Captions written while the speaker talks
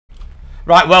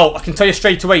Right, well, I can tell you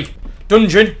straight away.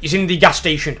 Dungeon is in the gas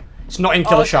station. It's not in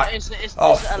Killer Shack.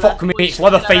 Oh, fuck me, it's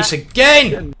Leatherface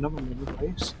again! Another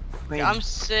Leatherface. I'm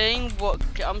saying what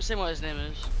his name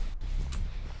is.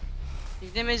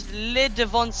 His name is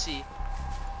Leatherface.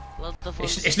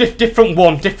 It's a different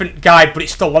one, different guy, but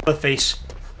it's still Leatherface.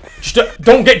 Just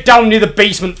don't get down near the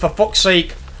basement, for fuck's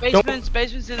sake.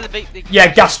 Basement's in the big.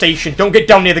 Yeah, gas station. Don't get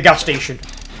down near the gas station.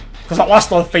 Because that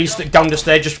last Leatherface that down us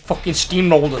there just fucking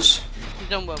steamrolled us. We've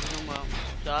done well.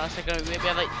 So that's like we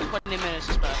have like 20 minutes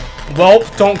to spare. Well,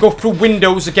 don't go through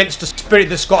windows against a spirit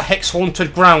that's got hex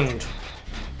haunted ground.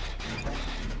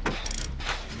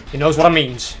 He knows what I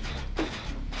means.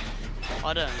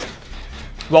 I don't.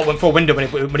 Well, went for a window when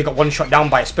he got one shot down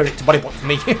by a spirit to body block for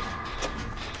me.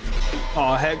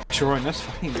 Oh heck, sure, let's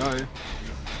fucking go.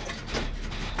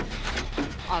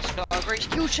 I've got a great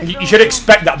skill check. You should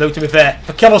expect that though, to be fair. If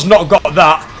a killer's not got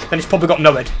that, then he's probably got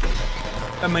no head.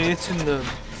 I mean, it's in the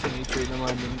thingy tree at the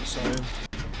moment, so...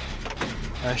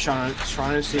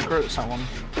 Shrine Secret, it's that one.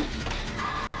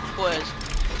 What is?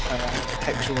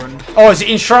 Hex Run. Oh, is it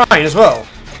in Shrine as well?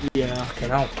 Yeah. Okay,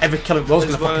 now every killer was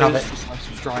gonna fucking have it.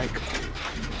 Strike.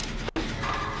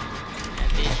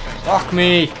 Fuck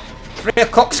me. 3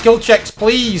 o'clock skill checks,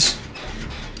 please.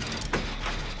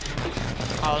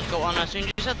 I was got one as soon as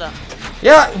you said that.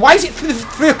 Yeah, why is it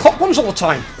 3 o'clock ones all the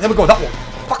time? There we go, that one.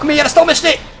 Fuck me, I still missed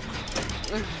it.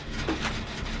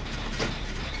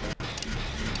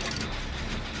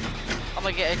 I'm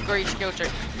gonna get a great skill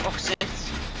check. Opposite. Let's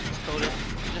call it.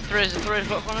 The 3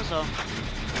 o'clock one as well.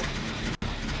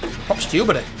 Props to you,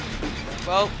 buddy.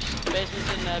 Well,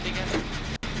 basement's in big area.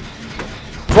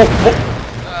 Bro,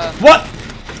 what?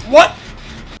 What?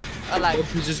 I like.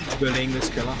 He's just bullying this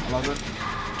killer. I love it.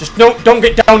 Just don't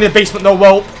get down in the basement though,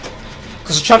 well,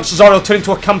 because the chances are he'll turn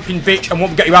into a camping bitch and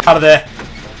won't get you out of there.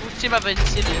 What's him having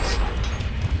incidents?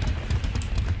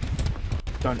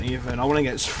 Don't even. I want to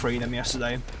get free them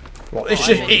yesterday. Well, it's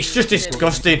just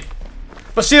disgusting.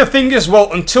 But see, the thing is,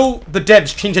 well, until the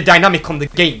devs change the dynamic on the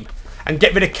game and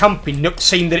get rid of camping, not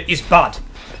saying that it is bad,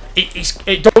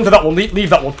 don't do that one. Leave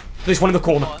that one. There's one in the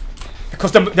corner. What?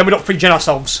 Because then we don't free gen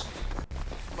ourselves.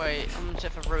 Wait, I'm gonna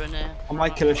check for ruin here. I'm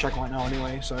like Killer Shack right now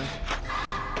anyway, so...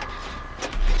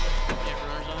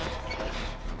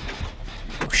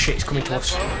 Oh shit, it's coming to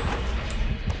us.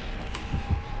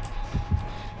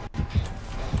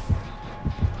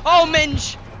 Oh,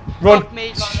 Minge! Run! Fuck me,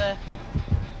 he's right there.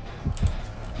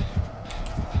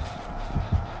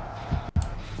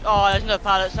 Oh, there's no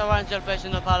pallets. I ran to the place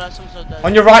with no pallets. I'm so dead.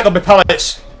 On your right, there'll be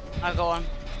pellets. I got one.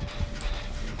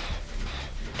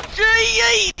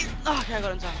 Okay, I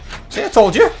got in time. See, I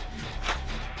told you.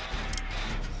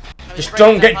 Just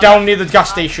don't get down near the gas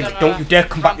station. Don't you dare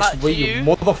come back this way, you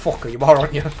motherfucker. You are,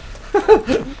 aren't you?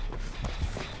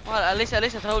 Well, at least I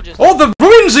told you. Oh, the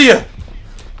ruins here!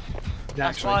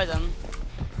 That's why then.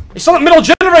 It's on the middle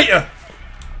generator.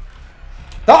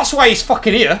 That's why he's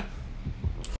fucking here.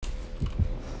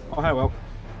 Oh, hey, well.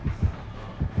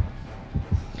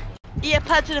 Yeah,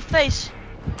 pad to the face.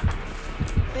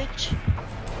 Bitch.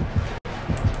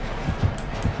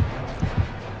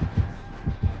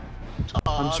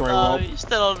 I'm sorry, no, Rob. you're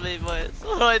still on me, boy.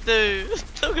 What do I do? I'm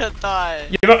still gonna die.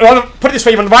 Put it this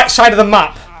way, you're on the right side of the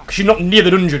map, because you're not near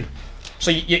the dungeon.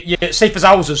 So you're safe as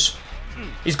houses.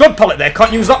 He's got pallet there,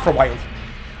 can't use that for a while.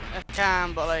 I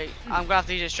can, but like, I'm gonna have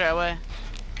to use it straight away.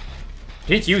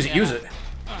 You need to use it, use it.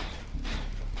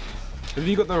 Have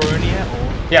you got the Roni yet,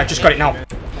 or...? Yeah, just got it now.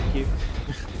 Thank you.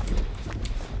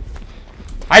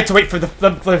 I had to wait for the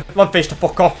Leatherface to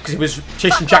fuck off, because he was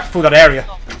chasing Jack through that area.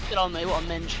 Get on me, what a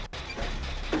minge.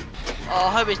 Oh,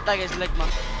 I hope his dagger is leg, man.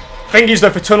 Thing is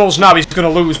though, for tunnels now, he's going to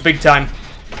lose big time.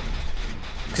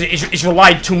 Because he's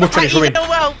relied too much on his ruin.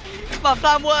 Well, my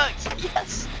plan worked.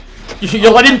 Yes. You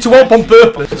led him to help on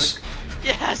purpose.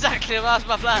 Yeah, exactly. That's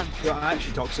my plan. You're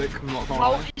actually toxic. I'm not gonna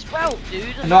Oh, lie. as well,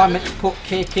 dude. No, I meant to put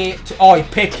KK to... Oh, you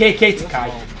pay KK to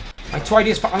Kai. My 2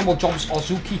 ideas for animal jobs are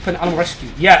zookeeper and animal rescue.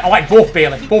 Yeah, I like both,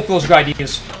 Bailey. Both those good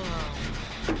ideas.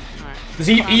 There's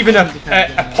even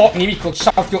a park near me called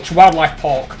South Yorkshire Wildlife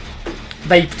Park.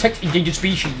 They protect endangered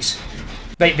species.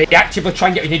 They actively try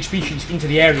and get endangered species into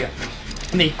the area.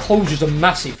 And the enclosures are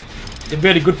massive. They're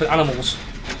really good for animals.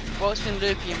 Well, it's been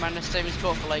looping around the same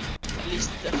spot for like at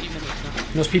least a few minutes now.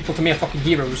 And those people to me are fucking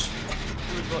heroes.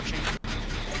 Who's watching?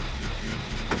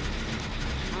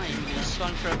 I even gonna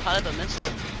swung for a pallet but missed.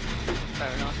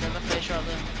 Fair enough, never fish right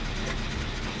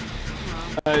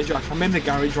there. Jack, I'm in the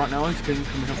garage right now. If you can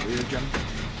come and help with the gen.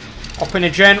 Hop in a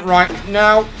gen right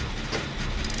now.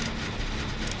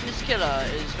 This killer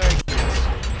is very good.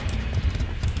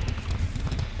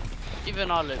 Even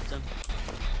I looped him.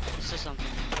 This is something.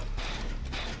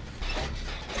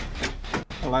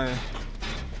 Hello.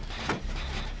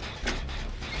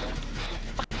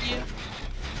 Fuck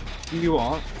you. You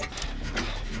what?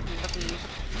 Fucking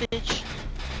bitch.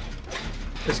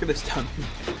 Let's get this done.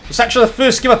 It's actually the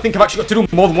first game I think I've actually got to do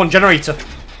more than one generator.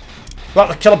 Without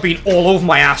the killer being all over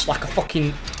my ass like a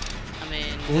fucking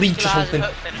leech or something.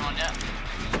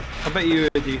 I bet you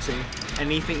do see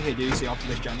anything here do see after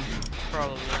this gen.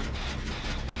 Probably.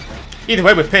 Either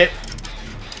way, with Pip.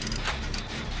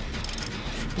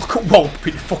 Look at Wulp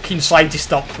in the fucking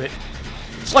scientist outfit.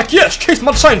 It's like, yes, chase the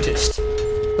mad scientist.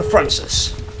 The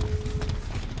Francis.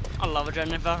 I love a gen.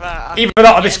 Even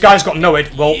though this guy's got no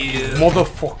head, well,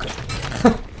 motherfucker.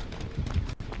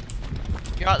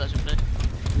 You're right there, simply.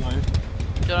 No.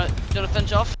 Do you want to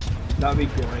finish off? That'd be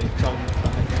great, because I'm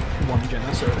like one gen,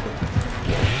 that's it.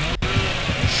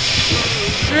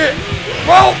 Shit!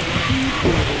 Well!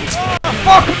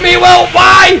 Fuck me, well,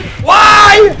 why?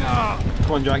 Why?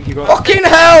 Come on, Jack, you got Fucking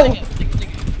hell!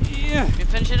 Yeah. You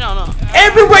finishing it or not?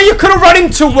 Everywhere you could have run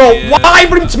into, well, why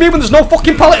run into me when there's no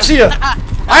fucking pallets here?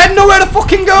 I had nowhere to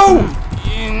fucking go!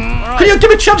 Could you give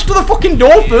me a chance to the fucking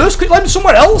door first? Could you let me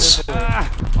somewhere else?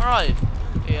 Alright.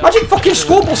 Yeah. Imagine fucking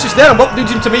school bus is there and what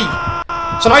leads him to me.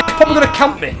 So now he's probably gonna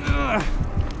camp me.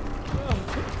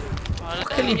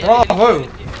 Fucking bravo.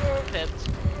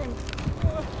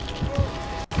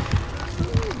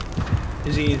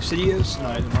 Is he insidious?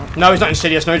 No, he's not. No, he's not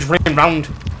insidious, no, he's just running round.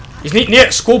 He's near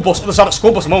the school bus, other side of the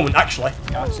school bus at the moment, actually.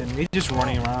 Yeah, that's him. He's just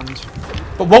running around.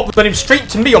 But what led him straight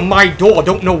to me on my door? I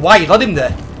don't know why he led him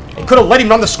there. He could have led him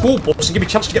round the school bus and give me a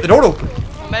chance to get the door open.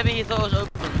 Maybe he thought it was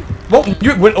open. Well,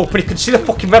 knew it wouldn't open, he could see the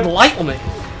fucking red light on me.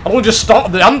 I only just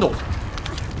started the handle.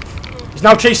 He's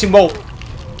now chasing Walt.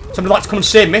 Somebody like to come and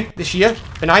save me this year.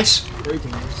 Be nice.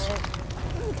 Greetings.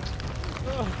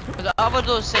 The other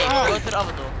door's safe. Go to the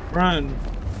other door. Run.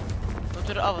 Go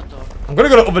to the other door. I'm gonna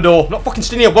go to the other door. I'm not fucking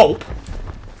staying near Walt.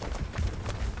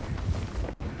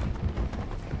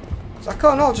 It's like,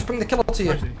 oh no, I'll just bring the killer to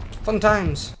you. Fun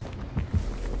times.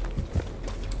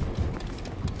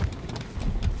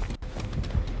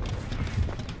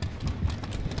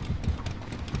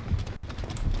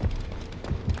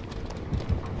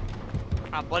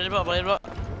 Body block, body block.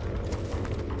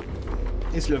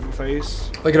 It's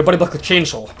Leatherface. Oh, you got a body block with a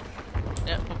chainsaw.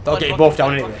 Yeah, That'll get you both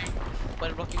down anyway.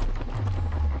 Body blocking.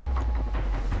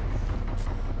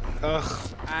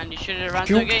 Ugh. And you should have ran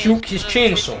to the gate. Juke his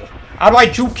chainsaw. How do I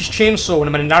juke his chainsaw when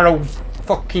I'm in a narrow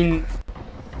fucking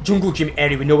jungle gym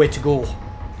area with nowhere to go?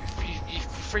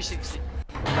 360.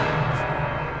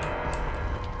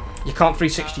 You can't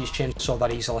 360 his chainsaw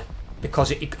that easily.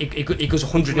 Because it goes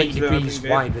 180 degrees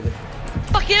wide with it.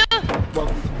 Fuck you!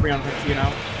 Welcome to 350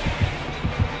 now.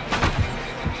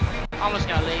 I'm just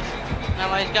gonna leave. No,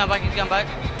 he's going back, he's going back.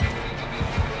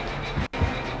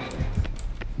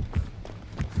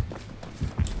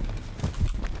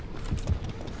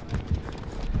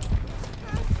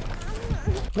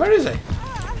 Where is he?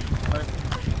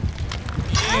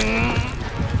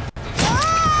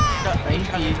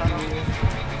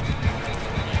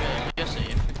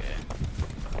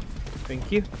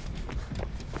 Thank you.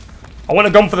 I would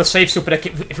have gone for the safe super deck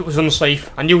if it was unsafe.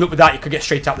 I knew that with that you could get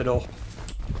straight out the door.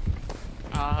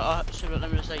 Super, let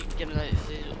me just like give me like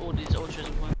all these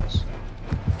altruism points.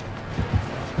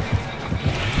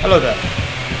 Hello there.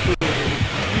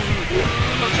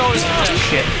 Control is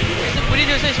Shit. We need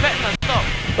to say Spectre, stop.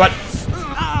 Right.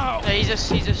 No, he's just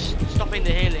stopping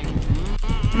the healing.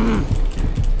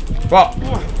 What?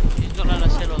 He's not letting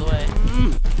us heal all the way.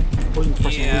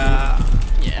 Yeah.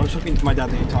 Yeah. I was talking to my dad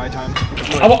the entire time.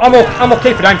 I'm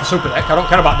okay for dying for super deck. I don't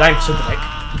care about dying for super deck.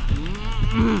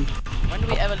 When do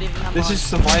we ever leave the This is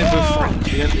survive with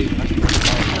friends. We don't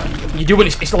leave. You do when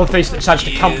it's the Leatherface that decides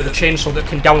to camp with a chainsaw that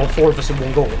can down all 4 of us in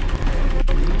one go.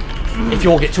 If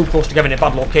you all get too close together in a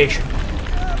bad location.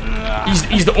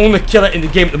 He's the only killer in the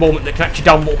game at the moment that can actually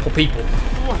down multiple people.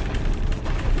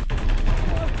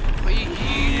 But you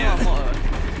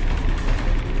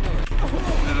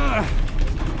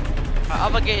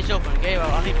other gate is open. Gate,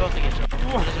 well, I need both the gates open.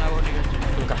 It doesn't matter what you go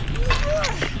to.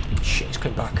 Okay. Shit, he's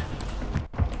coming back.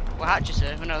 Well, Hatch is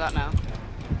here, we know that now.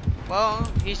 Well,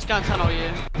 he's gonna tunnel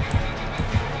you.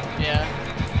 Yeah.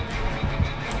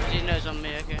 He knows on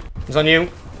me, okay. He's on you.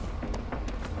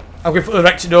 I'll go for the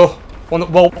exit door. One that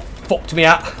Walt fucked me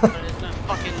at. But there's no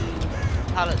fucking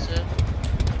pallets here.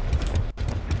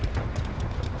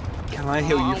 Can I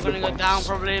heal you I'm for gonna go once? down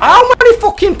probably. How many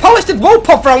fucking pallets did Walt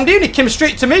pop round here and he came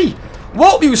straight to me?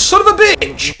 Walt, you son of a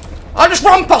bitch! I just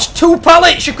ran past 2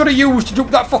 pallets you could have used to duke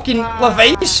that fucking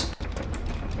Leatherface.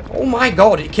 Oh my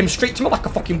god, it came straight to me like a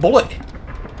fucking bullet.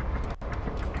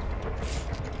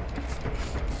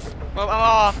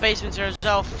 Well, basement's here as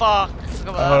well, fuck.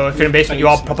 Forgot about If you're in basement, you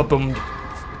are proper bummed.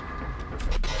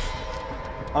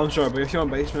 I'm sorry, but if you're in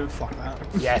basement, fuck that.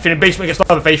 Yeah, if you're in basement against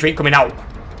Leatherface, you ain't coming out. that.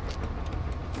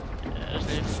 Yeah, let's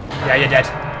leave. Yeah, you're dead.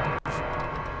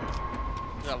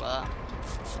 Forgot about that.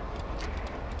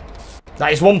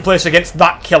 That is one place against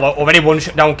that killer, or any one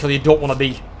shutdown killer you don't want to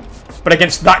be. But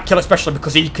against that killer especially,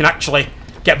 because he can actually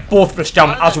get both of us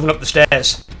down as we run up the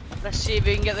stairs. Let's see if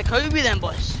we can get the Kobe then,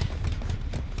 boys.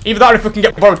 Either that or if we can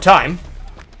get borrowed time.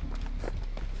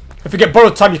 If we get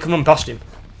borrowed time, you can run past him.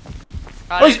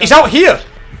 Oh, he's out here!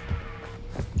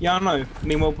 Yeah, I know.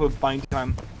 Me and Whelp are buying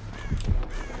time.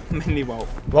 Mainly Whelp.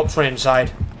 Whelp's running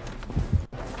inside.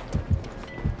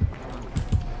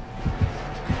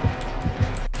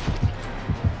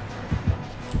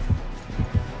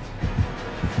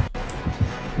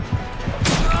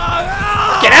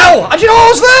 Fucking hell! How'd you know I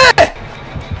was there?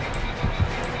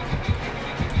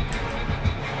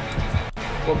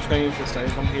 Whelp's going in for the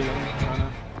stairs. I'm healing.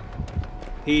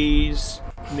 He's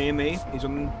near me. He's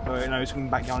on. No, he's coming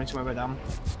back down. He's coming back down.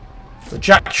 So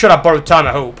Jack should have borrowed time,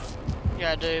 I hope.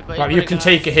 Yeah, I do, but Right, you can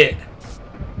take a hit.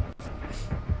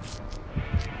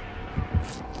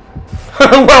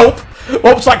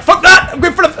 Whelp's like, fuck that! I'm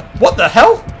going for the. What the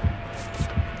hell?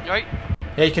 You right?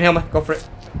 Yeah, you can heal me. Go for it.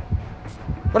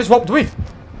 What is Whelp doing?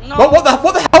 No. What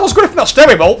the hell was going from that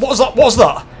stairway, Whelp? What was that? What was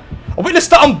that? I witnessed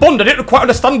that on Bond. I didn't quite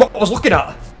understand what I was looking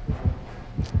at.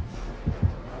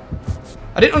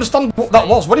 I didn't understand what that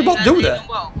was. What did Whelp do there?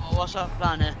 Well, what's up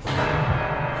down here?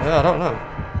 Yeah, I don't know.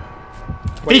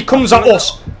 Wait, If he comes at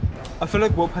us. I feel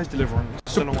like Whelp has deliverance.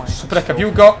 I don't know why. Superdeck, have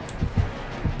you got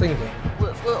thingy?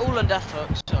 We're all on death hook,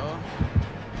 so.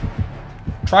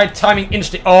 Tried timing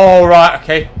instant. Oh, right,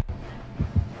 okay.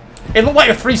 It looked like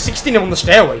a 360 on the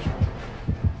stairway.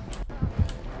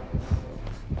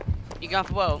 You going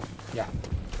for well? Yeah.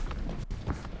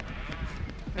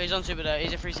 He's on super there,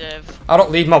 he's a free save. I don't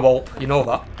leave my Whelp, you know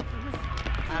that.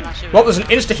 And that's super. Well, there's an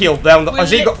insta heal down. Has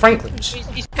he got Franklin's?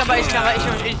 He's come back, he's come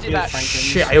back, he's back.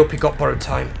 Shit, I hope he got borrowed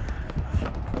time.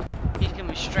 He's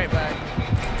coming straight back.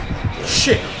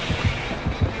 Shit.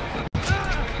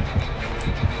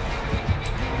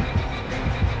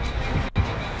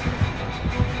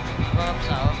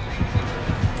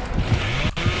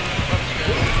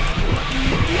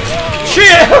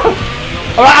 Shit!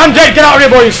 Alright, I'm dead. Get out of here,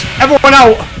 boys. Everyone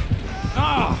out.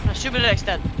 No, super deck's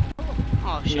dead.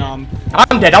 Oh shit. No,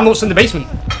 I'm dead. I'm not in the basement.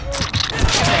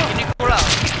 Can you crawl out?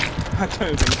 I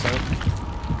don't think so.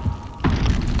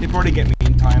 He'd probably get me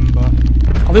in time, but.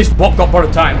 At least Bob got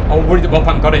borrowed time. I was worried that Bob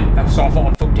hadn't got it, so I thought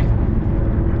I fucked him.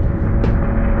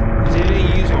 Is he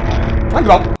really using it? Hang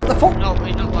on. What the fuck? No,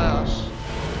 he's not by us.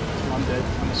 I'm dead.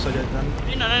 I'm so dead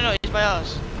then. No, he's by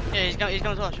us. Yeah, he's coming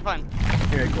to us, you're fine.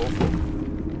 Okay, cool.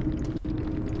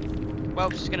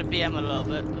 Whelp's just gonna BM a little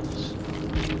bit.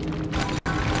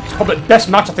 It's probably the best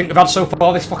match I think we've had so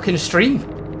far this fucking stream.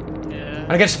 Yeah.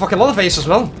 And against the fucking Leatherface as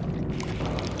well.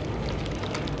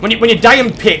 When you die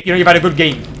and pick, you know you've had a good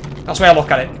game. That's the way I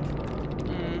look at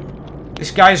it.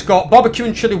 This guy's got Barbecue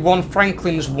and Chili 1,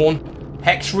 Franklin's 1,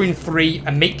 Hex Ruin 3,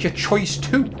 and Make Your Choice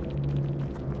 2.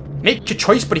 Make your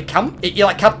choice, but he can't. You're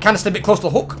like kind of stay a bit close to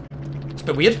the hook. It's a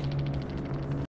bit weird.